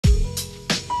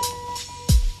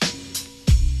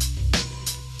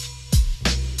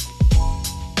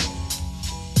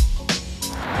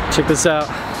Check this out,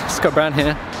 Scott Brown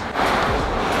here.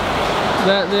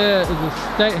 That there is a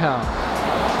state house,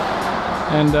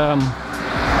 and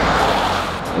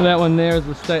that one there is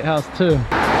the state house too.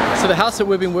 So the house that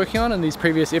we've been working on in these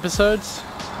previous episodes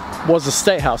was a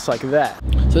state house like that.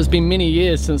 So it's been many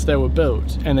years since they were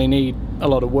built and they need a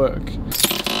lot of work.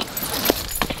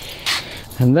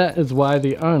 And that is why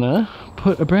the owner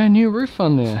put a brand new roof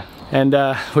on there. And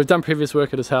we've done previous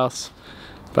work at his house,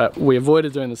 but we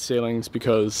avoided doing the ceilings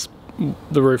because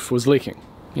the roof was leaking.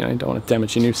 You know, you don't want to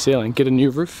damage your new ceiling, get a new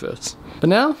roof first. But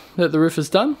now that the roof is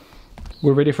done,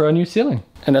 we're ready for our new ceiling.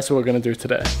 And that's what we're going to do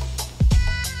today.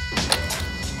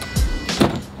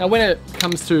 Now when it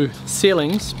comes to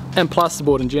ceilings and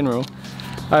plasterboard in general,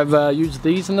 I've used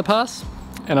these in the past,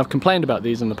 and I've complained about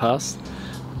these in the past,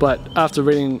 but after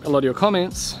reading a lot of your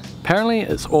comments, apparently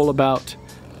it's all about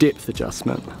depth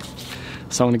adjustment.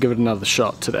 So I'm going to give it another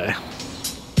shot today.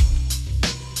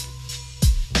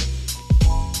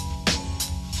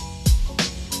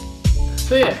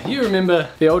 So yeah, you remember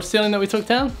the old ceiling that we took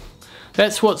down?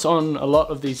 That's what's on a lot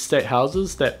of these state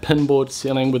houses, that pinboard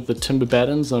ceiling with the timber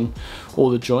battens on all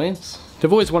the joints.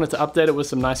 They've always wanted to update it with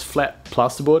some nice flat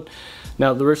plasterboard.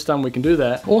 Now the roof's done, we can do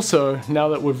that. Also, now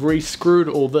that we've re-screwed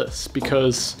all this,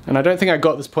 because, and I don't think I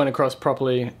got this point across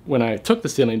properly when I took the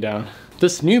ceiling down,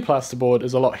 this new plasterboard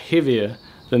is a lot heavier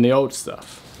than the old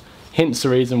stuff. Hence the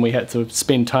reason we had to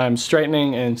spend time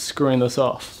straightening and screwing this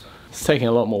off. It's taking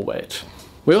a lot more weight.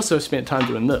 We also spent time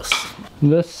doing this.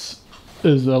 This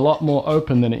is a lot more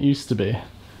open than it used to be.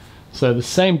 So the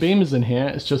same beam is in here,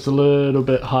 it's just a little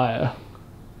bit higher.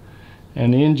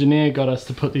 And the engineer got us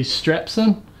to put these straps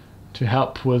in to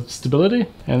help with stability.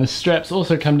 And the straps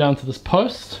also come down to this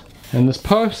post. And this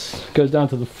post goes down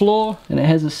to the floor, and it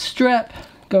has a strap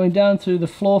going down to the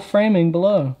floor framing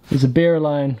below. There's a bearer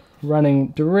line running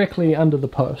directly under the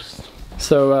post.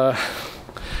 So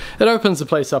it opens the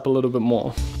place up a little bit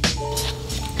more.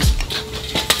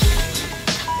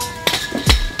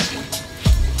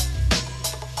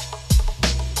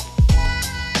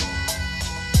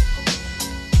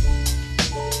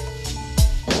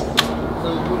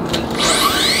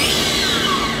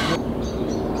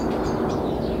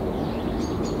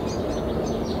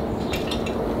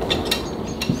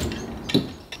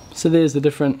 So there's the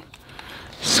different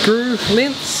screw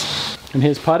lengths, and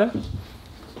here's Paito.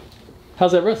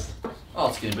 How's that wrist? Oh,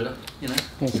 it's getting better, you know.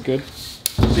 That's good.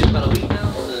 It's been about a week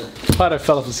now. So. Paito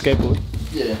fell off the skateboard.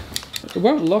 Yeah. It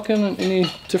won't lock in at any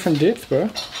different depth, bro.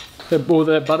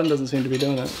 That button doesn't seem to be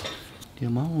doing it. Yeah,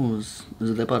 mine was, is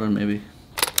it that button maybe?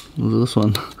 Was it this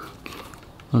one?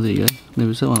 Oh, there you go. Maybe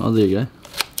it's that one. Oh, there you go.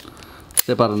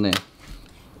 That button there.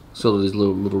 So these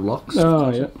little locks.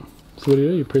 Oh, yeah. So what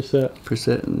do? You press that? Press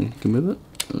that and you can move it,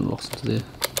 and it locks into there.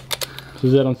 So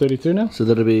is that on 32 now? So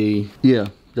that'll be, yeah,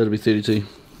 that'll be 32.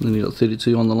 Then you got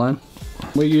 32 on the line.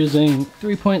 We're using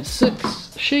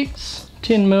 3.6 sheets,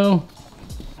 10 mil.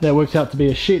 That works out to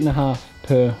be a sheet and a half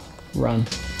per run.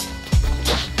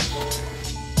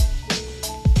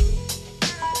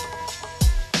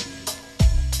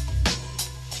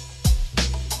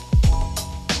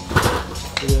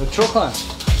 We got a chalk line.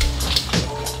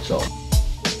 Chalk.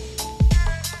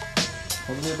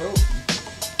 Over there, bro.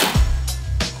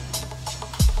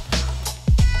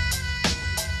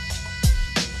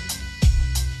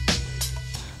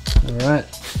 Alright,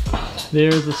 there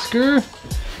is a screw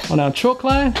on our chalk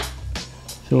line.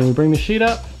 So when we bring the sheet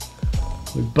up,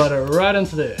 we butt it right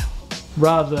into there,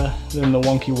 rather than the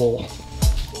wonky wall.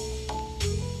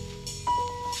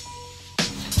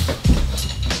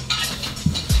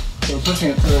 So we're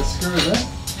pushing it to the screw there.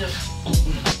 Yep.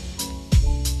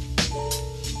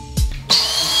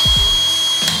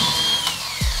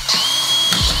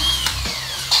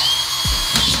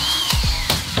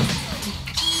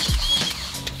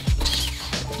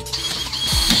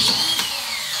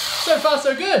 So far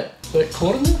so good. Bit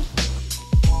caught in there.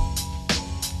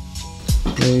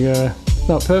 There you go. It's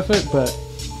not perfect, but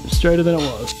straighter than it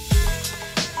was.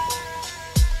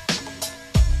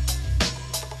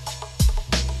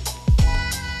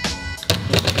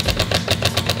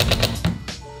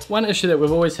 One issue that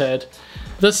we've always had,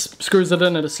 this screws it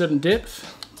in at a certain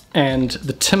depth, and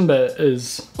the timber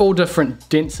is all different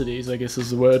densities, I guess is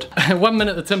the word. 1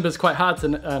 minute the timber is quite hard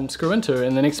to screw into,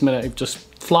 and the next minute it just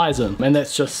flies in. And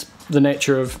that's just the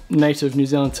nature of native New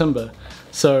Zealand timber.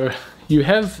 So you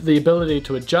have the ability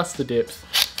to adjust the depth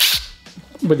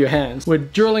with your hands. We're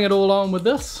drilling it all on with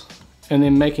this, and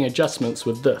then making adjustments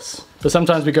with this. But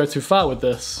sometimes we go too far with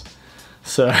this.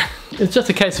 So it's just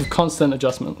a case of constant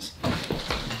adjustments.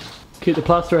 Keep the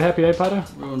plasterer happy, eh, Paito?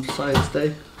 We're on side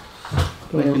stay.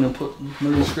 Making and put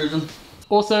million screws in.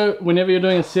 Also, whenever you're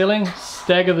doing a ceiling,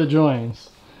 stagger the joins.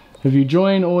 If you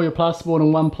join all your plasterboard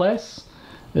in one place,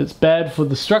 it's bad for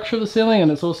the structure of the ceiling,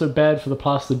 and it's also bad for the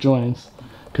plaster joins.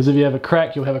 Because if you have a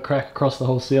crack, you'll have a crack across the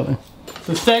whole ceiling.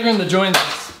 So staggering the joins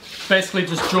is basically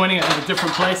just joining it in a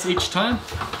different place each time.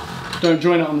 Don't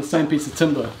join it on the same piece of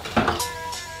timber.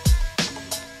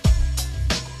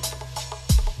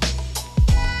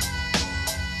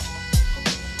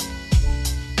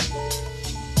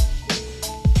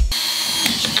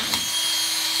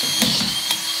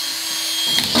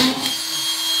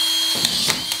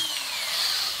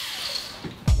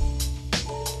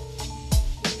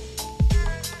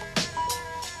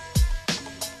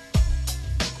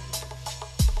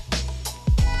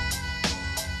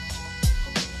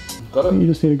 Got it? You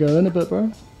just need to go in a bit, bro.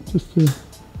 Just to...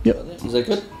 Yep. Is that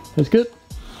good? That's good.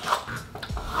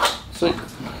 Sweet.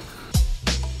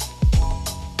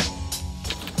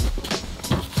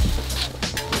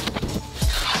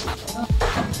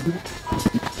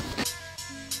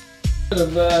 Bit of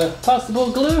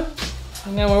plasterboard glue,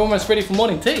 and now we're almost ready for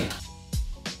morning tea.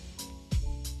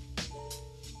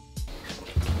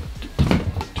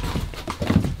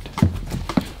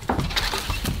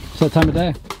 It's that time of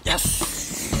day. Yes!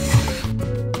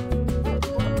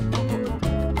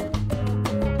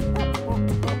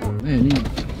 Man,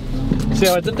 See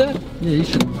how I did that? yeah, you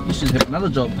should have another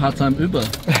job, part-time Uber.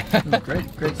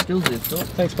 great skills there, Scott.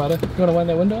 Thanks, Butter. You want to wind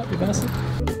that window up, you bastard?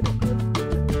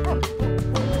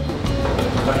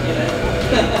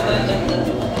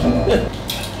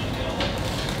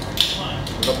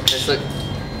 Got the classic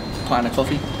pint of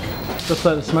coffee. Just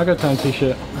like the Smugger Time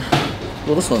t-shirt.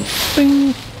 Well, this one.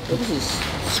 Bing! What is this?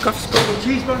 Scruffs bacon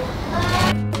cheese, bro.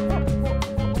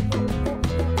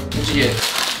 What'd you get?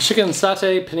 Chicken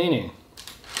satay panini.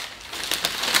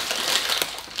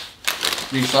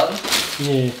 You excited?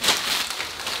 Yeah.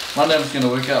 My name's gonna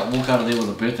walk out of there with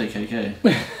a birthday cake, eh?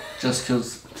 Just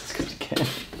cause. Just because you can.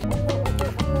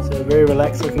 So a very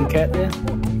relaxed looking cat there.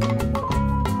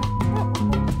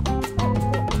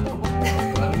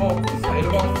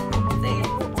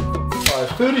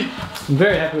 5:30. I'm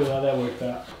very happy with how that worked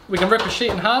out. We can rip a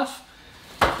sheet in half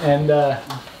and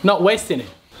not waste any.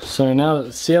 So now that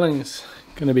the ceiling's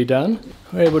gonna be done,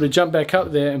 we're able to jump back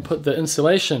up there and put the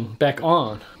insulation back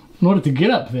on. In order to get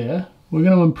up there, we're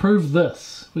gonna improve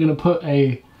this. We're gonna put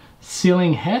a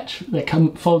ceiling hatch that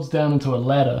folds down into a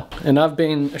ladder. And I've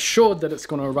been assured that it's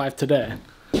gonna arrive today.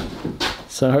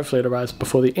 So hopefully it arrives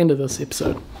before the end of this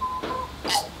episode.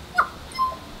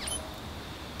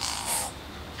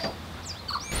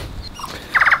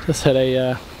 Just had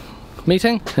a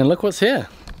meeting, and look what's here.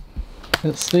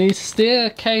 It's the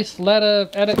staircase ladder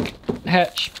attic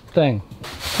hatch thing.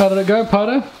 How did it go,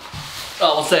 Poto?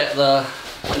 Oh, what's that? The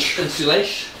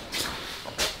insulation?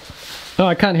 Oh,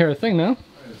 I can't hear a thing now.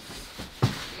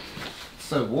 It's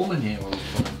so warm in here.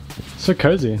 So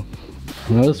cozy.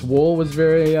 Well, this wall was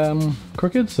very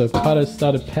crooked, so Poto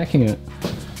started packing it.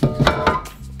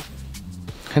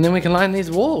 And then we can line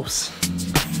these walls.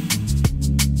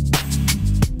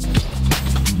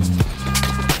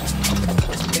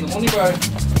 Morning, bro.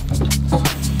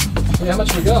 Yeah, how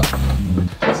much we got?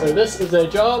 So this is a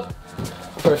job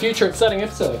for a future exciting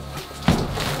episode.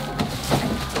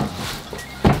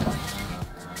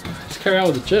 Let's carry on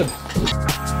with the jib.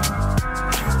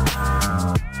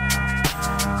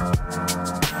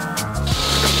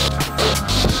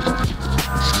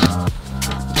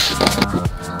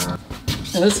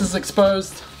 And this is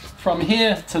exposed from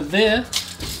here to there,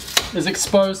 is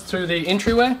exposed to the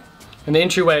entryway. And the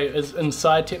entryway is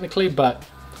inside technically, but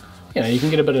you know, you can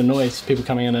get a bit of noise, people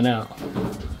coming in and out.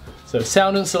 So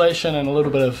sound insulation and a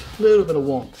little bit of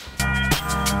warmth.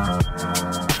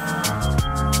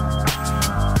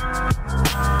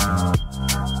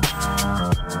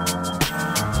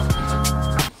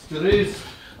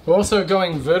 We're also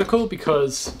going vertical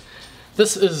because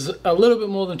this is a little bit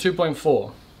more than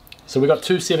 2.4. So we got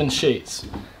 2/7 sheets.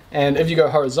 And if you go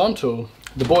horizontal,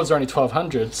 the boards are only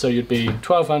 1200, so you'd be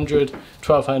 1200,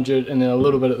 1200, and then a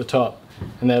little bit at the top.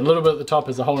 And that little bit at the top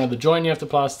is a whole nother join you have to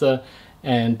plaster,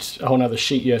 and a whole nother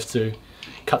sheet you have to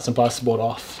cut some plasterboard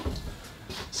off.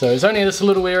 So it's only this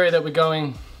little area that we're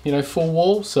going, you know, full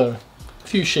wall, so a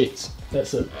few sheets,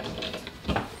 that's it.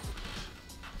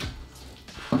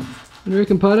 What do you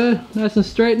reckon, Poto? Nice and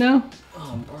straight now?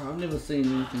 Oh, bro, I've never seen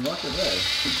anything like it, eh?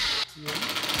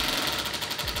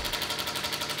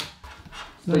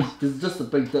 Yeah. There's just a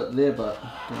big dip there, but...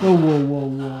 Whoa, whoa, whoa,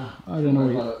 whoa. I don't know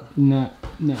what you... No.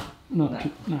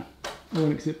 I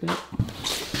won't accept that.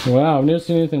 Wow, I've never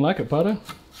seen anything like it, Poto.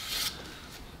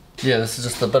 Yeah, this is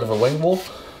just a bit of a wing wall.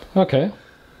 Okay.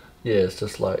 Yeah, it's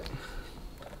just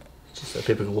Just so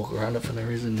people can walk around it for no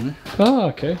reason, you know? Oh,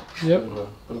 okay. Yep. Bit of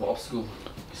an obstacle.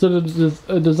 So there's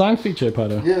a design feature,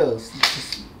 Pato? Yeah, it's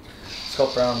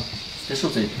Scott Brown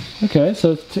specialty. Okay,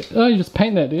 so oh, you just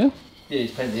paint that, do you? Yeah,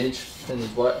 he's painted the edge, painted it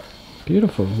white.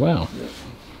 Beautiful, wow. Yeah.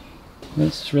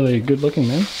 That's really good looking,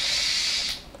 man.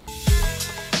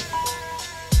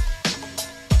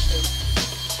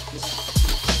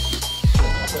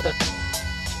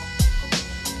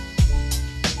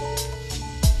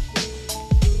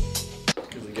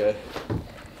 Here we go.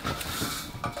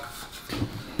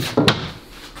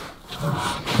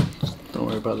 Don't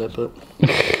worry about that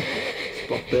bit.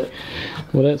 Block bit.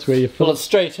 Well, that's where you Well, fill it's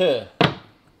straight here.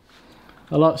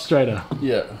 a lot straighter.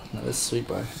 Yeah, no, that's sweet,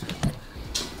 bro.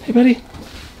 Hey, buddy.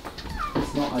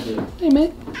 It's not ideal. Hey,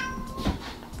 mate.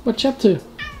 What you up to?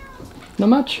 Not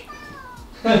much?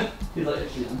 He's like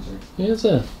actually answering. Yeah,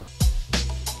 sir.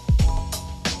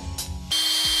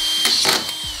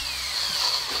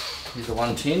 He's a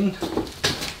 110.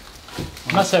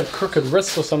 Must have crooked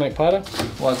wrists or something, Pato.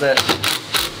 Why's that?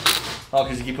 Oh,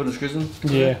 because you keep putting the screws in?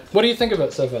 Yeah. What do you think of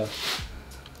it so far?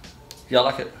 Yeah, I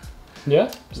like it. Yeah?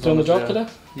 Just doing the job today?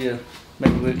 Yeah.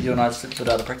 Maybe you and I sit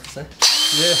out of practice, eh?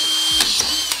 Yeah.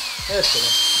 That's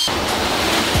good.